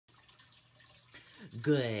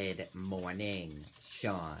Good morning,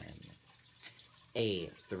 Sean. A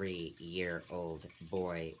 3-year-old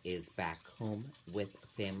boy is back home with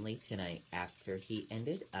family tonight after he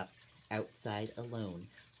ended up outside alone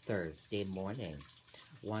Thursday morning,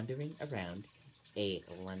 wandering around a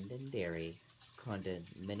Londonderry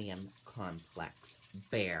condominium complex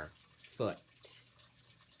barefoot.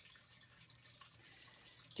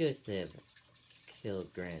 Joseph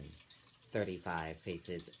Kilgren, 35,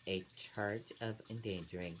 faces a charge of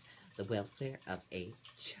endangering the welfare of a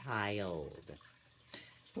child.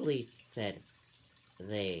 Police said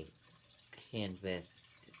they canvassed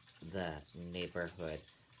the neighborhood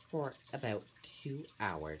for about 2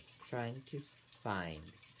 hours trying to find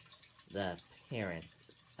the parents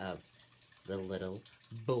of the little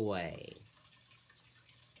boy.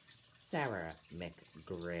 Sarah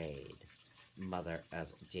McGrade, mother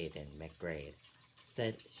of Jaden McGrade,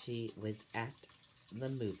 said she was at the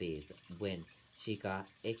movies when she got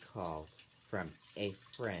a call from a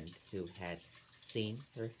friend who had seen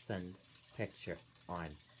her son's picture on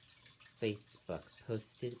Facebook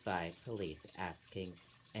posted by police asking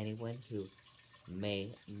anyone who may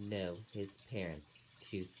know his parents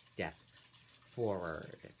to step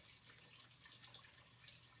forward.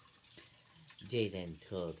 Jaden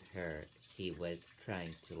told her he was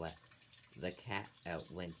trying to let the cat out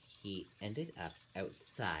when he ended up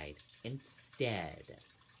outside instead.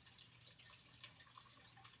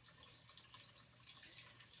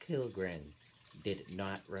 Kilgren did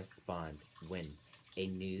not respond when a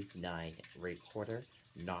News 9 reporter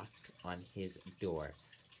knocked on his door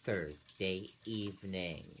Thursday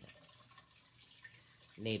evening.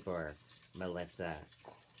 Neighbor Melissa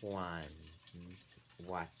Kwan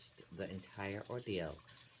watched the entire ordeal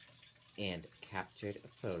and captured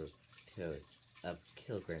photos of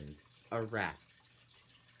Kilgren's arrest.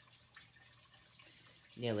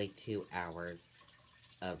 Nearly 2 hours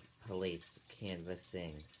of police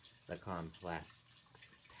canvassing the complex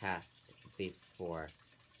passed before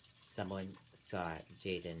someone saw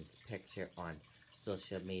Jaden's picture on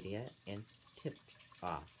social media and tipped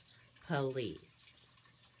off police.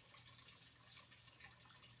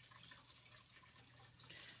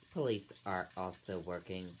 Police are also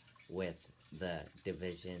working with the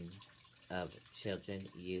Division of Children,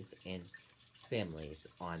 Youth, and Families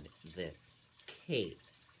on this case.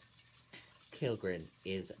 Kilgren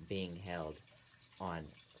is being held on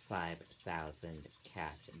 $5,000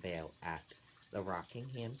 cash bail at the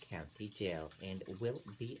Rockingham County Jail and will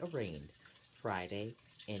be arraigned Friday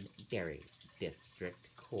in Derry District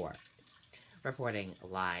Court. Reporting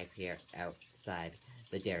live here outside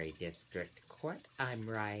the Derry District Court, I'm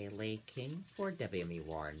Riley King for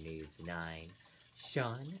WMUR News 9.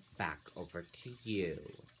 Sean, back over to you.